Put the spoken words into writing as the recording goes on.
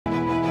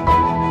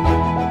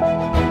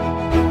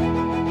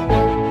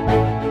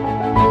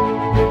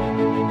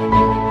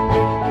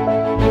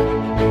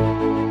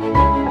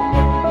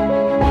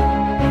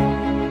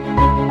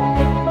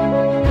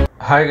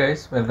Hi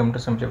guys, welcome to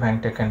Simplifying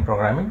Tech and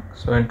Programming.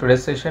 So in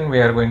today's session we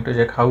are going to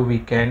check how we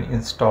can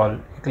install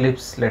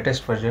Eclipse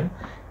latest version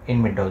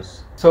in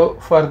Windows. So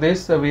for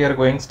this we are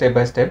going step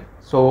by step.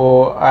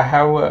 So I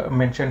have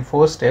mentioned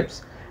 4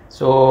 steps.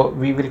 So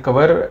we will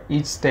cover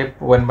each step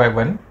one by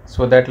one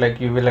so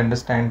that you will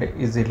understand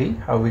easily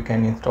how we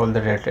can install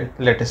the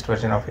latest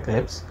version of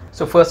Eclipse.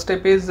 So first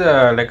step is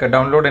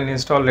download and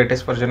install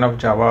latest version of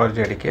Java or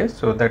JDK.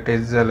 So that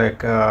is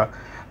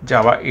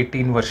Java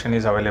 18 version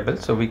is available,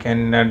 so we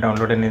can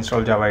download and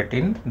install Java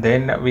 18.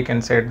 Then we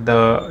can set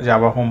the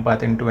Java home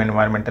path into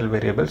environmental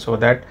variable so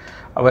that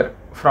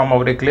from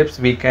our Eclipse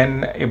we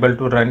can able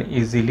to run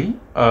easily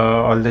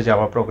all the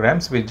Java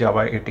programs with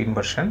Java 18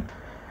 version.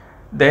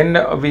 Then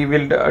we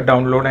will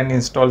download and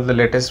install the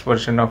latest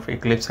version of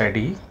Eclipse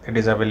IDE that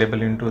is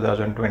available in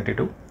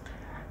 2022,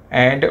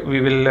 and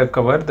we will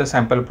cover the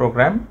sample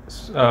program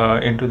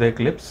into the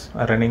Eclipse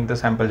running the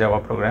sample Java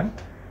program.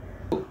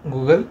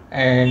 Google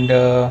and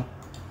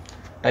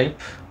type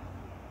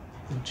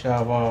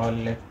Java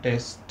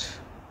latest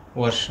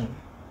version.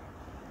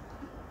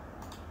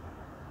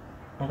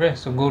 Okay,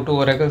 so go to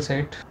Oracle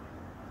site.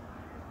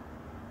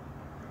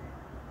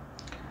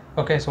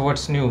 Okay, so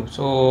what's new?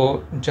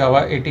 So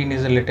Java 18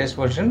 is the latest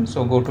version,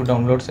 so go to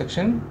download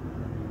section.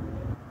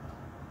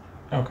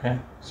 Okay,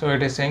 so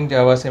it is saying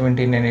Java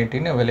 17 and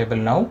 18 available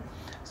now.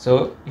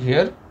 So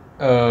here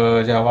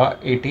Java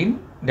 18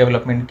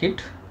 development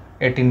kit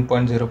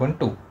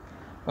 18.0.2.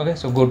 okay,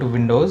 so go to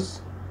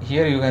Windows.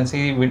 Here you can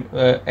see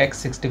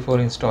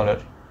x64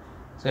 installer,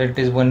 so it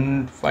is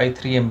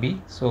 153 MB,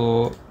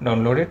 so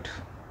download it.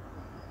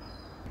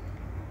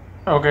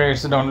 Okay,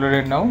 it's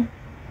downloaded now.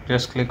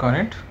 Just click on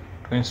it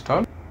to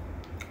install.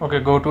 Okay,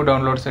 go to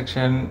download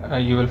section,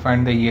 you will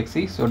find the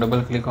exe, so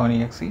double click on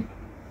exe.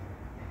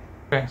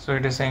 Okay, so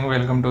it is saying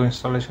welcome to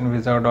installation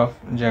wizard of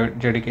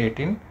JDK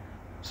 18,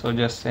 so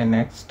just say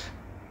next,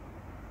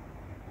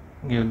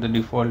 give the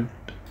default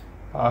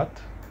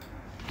path,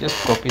 just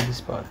copy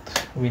this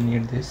path, we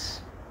need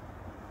this,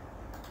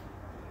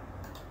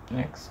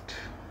 next.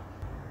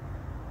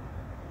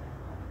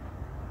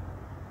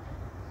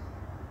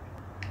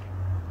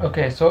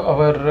 Okay, so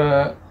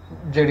our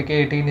JDK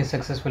 18 is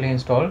successfully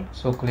installed,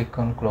 so click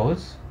on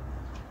close.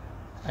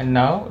 And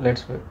now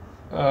let's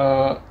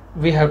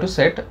we have to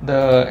set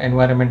the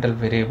environmental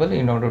variable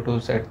in order to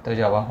set the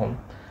Java home.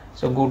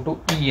 So go to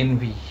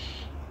env,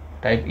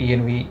 type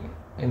env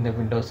in the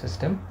Windows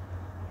system.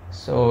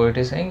 So it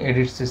is saying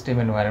edit system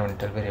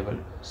environmental variable,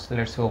 so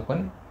let's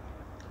open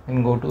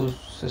and go to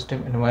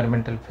system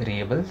environmental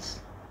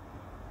variables.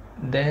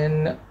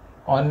 Then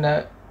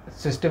on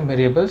system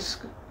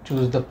variables,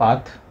 choose the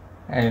path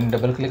and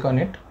double click on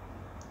it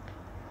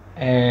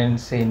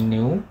and say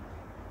new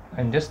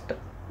and just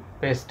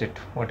paste it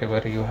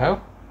whatever you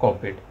have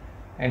copied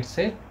and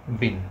say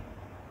bin.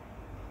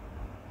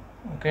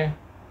 Okay,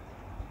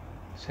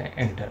 say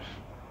enter.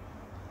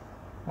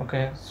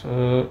 Okay,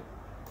 so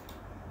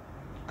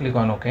click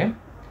on OK.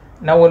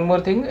 Now one more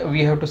thing,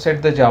 we have to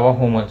set the Java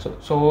home also.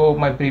 So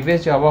my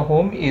previous Java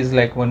home is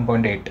like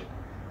 1.8,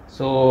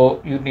 so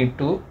you need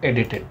to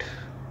edit it.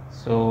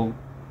 So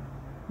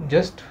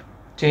just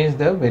change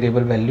the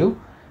variable value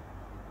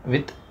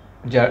with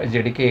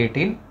JDK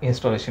 18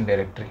 installation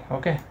directory.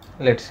 Okay,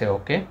 let's say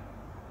OK.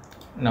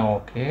 Now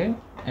OK,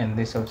 and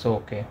this also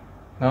OK.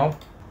 Now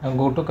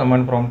go to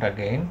command prompt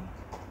again.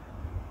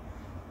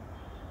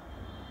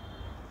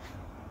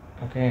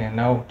 Okay,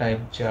 now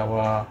type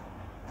Java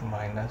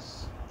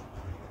minus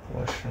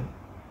version.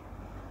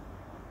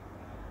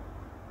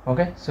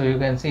 Okay, so you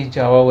can see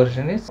Java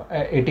version is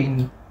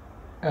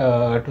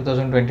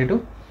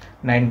 2022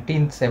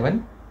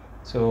 19.7.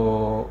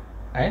 so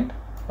and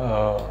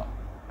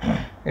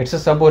it's a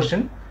sub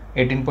version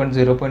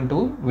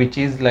 18.0.2 which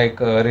is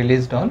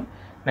released on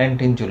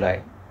 19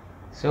 July.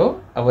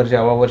 So our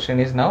Java version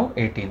is now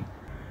 18.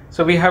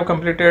 So we have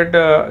completed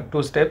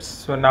 2 steps.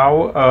 So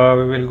now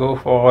we will go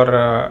for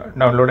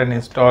download and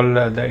install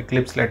the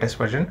Eclipse latest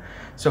version.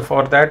 So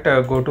for that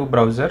go to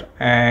browser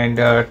and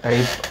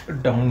type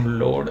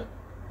download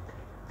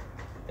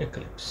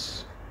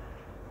Eclipse.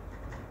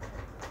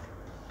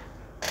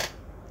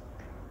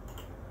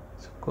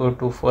 So go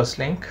to first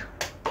link.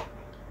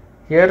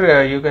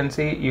 Here you can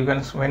see,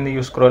 when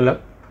you scroll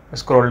down,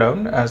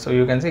 so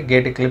you can see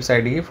get Eclipse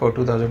IDE for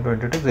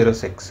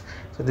 2022-06.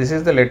 So this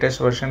is the latest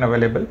version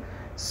available.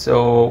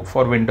 So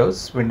for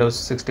Windows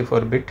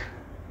 64-bit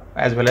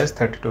as well as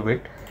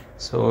 32-bit.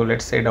 So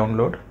let's say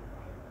download.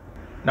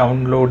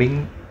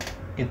 Downloading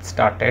it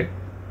started.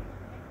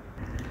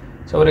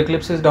 So our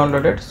Eclipse is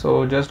downloaded.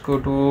 So just go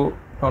to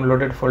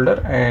downloaded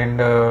folder and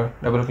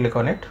double click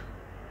on it.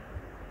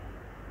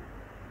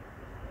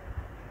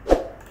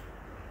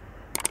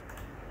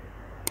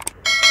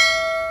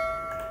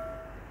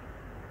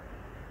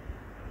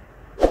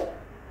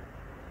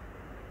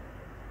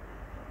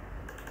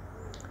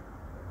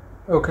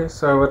 Okay,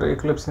 so our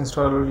Eclipse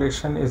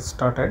installation is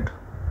started.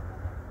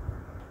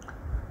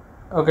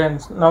 Okay,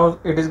 and now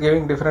it is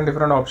giving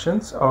different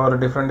options or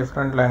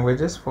different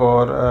languages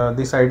for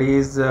this IDE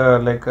is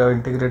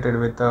integrated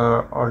with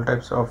all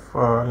types of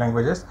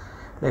languages.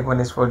 Like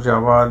one is for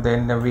Java,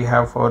 then we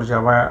have for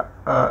Java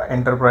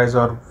enterprise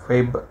or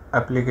web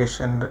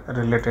application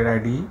related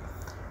IDE.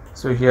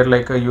 So here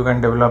you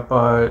can develop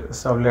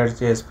servlets,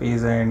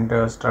 JSPs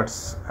and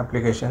struts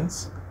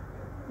applications,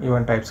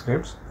 even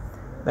TypeScripts.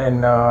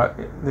 Then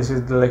this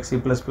is like C++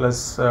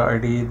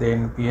 IDE,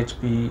 then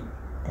PHP,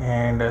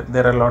 and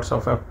there are lots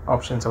of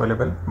options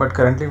available, but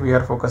currently we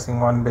are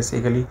focusing on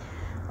basically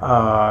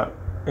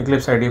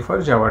Eclipse IDE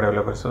for Java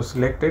developers. So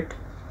select it,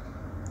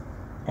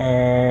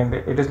 and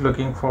it is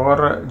looking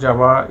for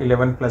Java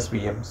 11 plus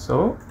VM.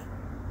 So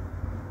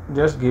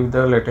just give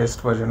the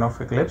latest version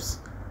of Eclipse,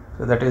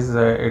 so that is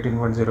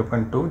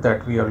 18.0.2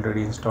 that we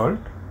already installed.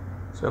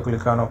 So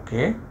click on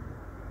OK,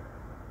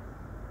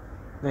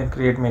 then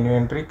create menu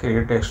entry,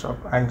 create desktop,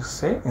 and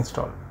say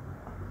install.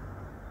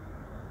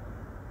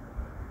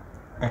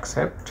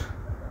 Accept.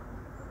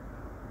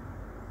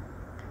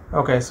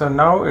 Okay, so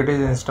now it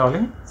is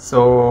installing.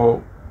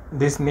 So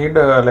this need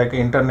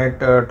internet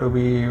to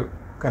be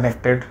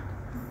connected,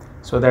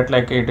 so that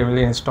it will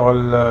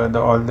install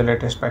all the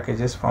latest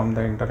packages from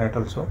the internet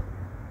also.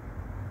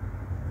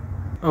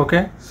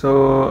 Okay,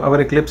 so our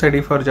Eclipse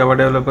IDE for Java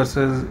developers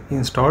is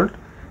installed.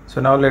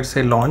 So now let's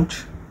say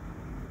launch.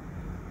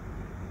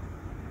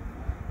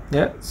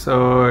 Yeah,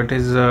 so it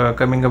is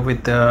coming up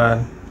with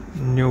a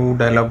new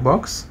dialog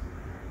box.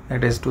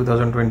 It is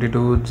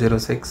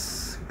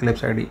 2022-06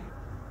 Eclipse IDE.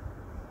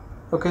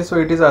 Okay, so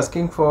it is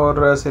asking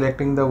for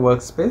selecting the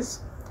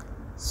workspace.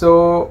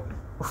 So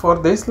for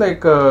this,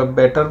 a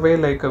better way,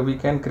 we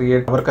can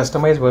create our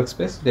customized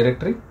workspace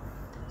directory,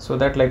 so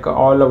that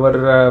all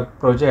our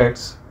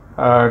projects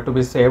to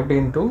be saved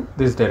into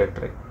this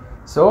directory.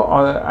 So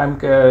I'm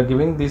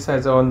giving this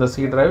as on the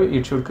C drive.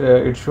 It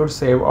should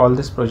save all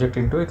this project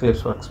into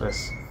Eclipse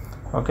workspace.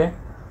 Okay,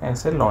 and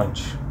say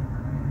launch.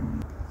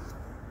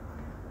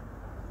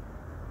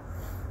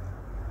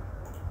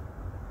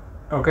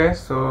 Okay,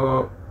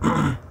 so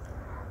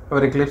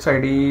our Eclipse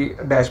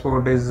IDE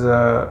dashboard is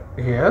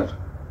here.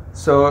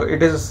 So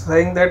it is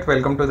saying that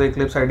welcome to the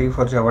Eclipse IDE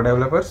for Java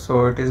developers.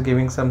 So it is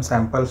giving some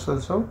samples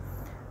also,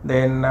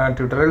 then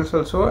tutorials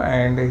also,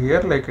 and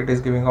here it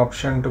is giving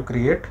option to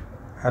create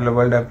hello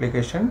world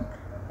application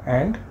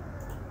and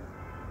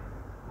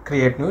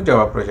create new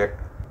Java project.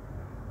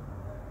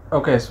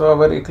 Okay, so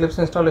our Eclipse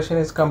installation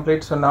is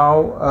complete. So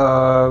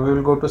now we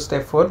will go to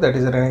step 4, that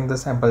is running the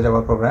sample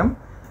Java program.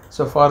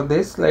 So for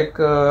this,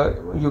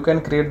 you can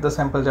create the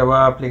sample Java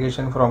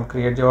application from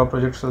create Java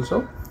projects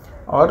also,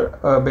 or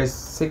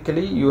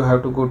basically you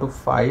have to go to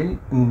file,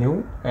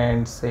 new,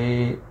 and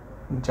say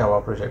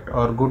Java project,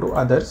 or go to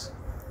others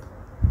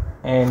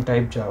and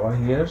type Java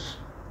here.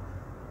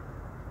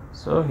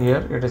 So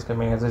here it is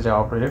coming as a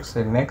Java project.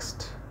 Say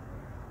next.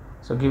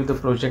 So give the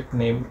project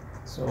name.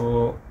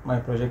 So my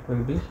project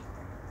will be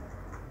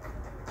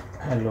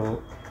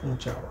hello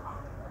Java.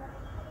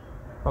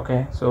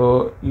 Okay,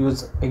 so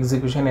use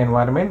execution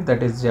environment,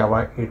 that is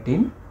Java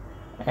 18,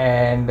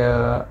 and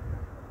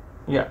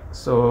yeah,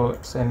 so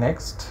say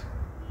next,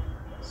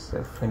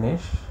 say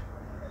finish.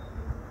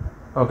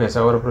 Okay,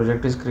 so our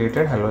project is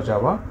created, hello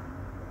Java.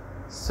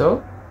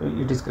 So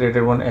it is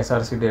created one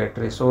src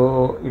directory,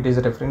 so it is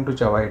referring to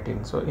Java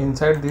 18. So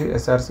inside the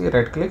src,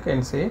 right click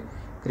and say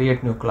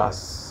create new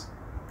class.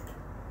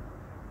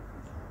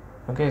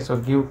 Okay, so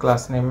give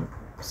class name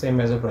same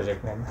as a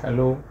project name,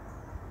 hello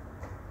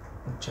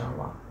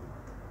Java,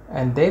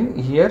 and then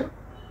here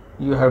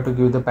you have to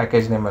give the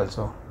package name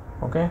also.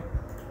 Okay,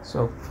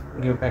 so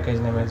give package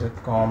name as a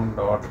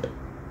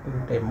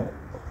com.demo.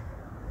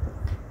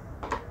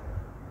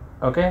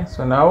 Okay,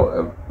 so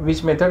now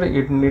which method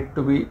it need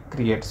to be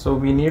create? So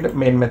we need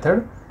main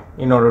method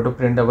in order to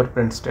print our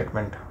print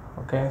statement.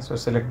 Okay, so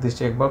select this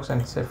checkbox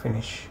and say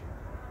finish.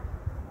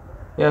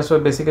 Yeah, so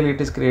basically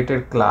it is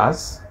created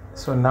class.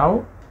 So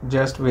now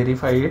just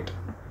verify it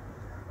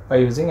by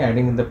using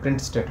adding in the print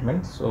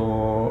statement.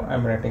 So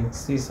I'm writing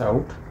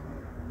sysout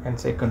and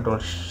say control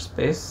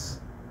space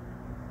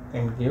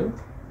and give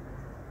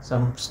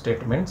some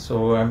statement.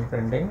 So I'm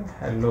printing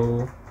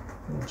hello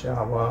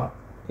Java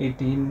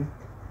 18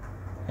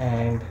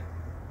 and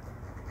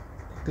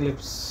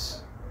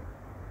Eclipse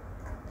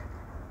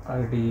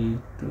IDE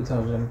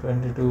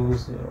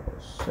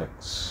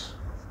 2022-06.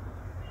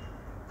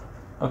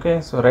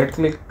 Okay, so right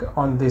click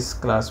on this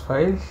class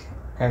file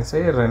and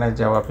say run as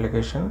Java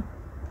application.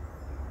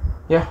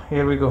 Yeah,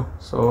 here we go.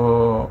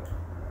 So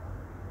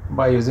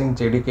by using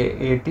JDK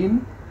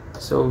 18,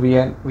 so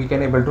we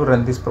can able to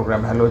run this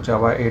program hello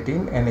Java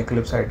 18 and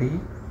Eclipse IDE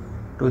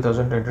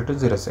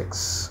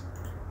 2022-06.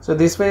 So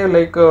this way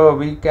we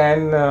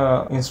can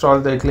install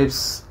the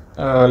Eclipse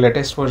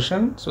latest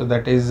version, so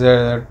that is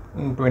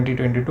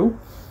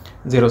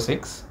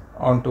 2022-06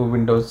 onto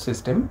Windows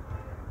system,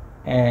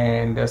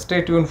 and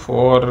stay tuned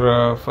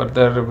for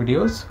further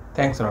videos.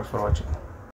 Thanks a lot for watching.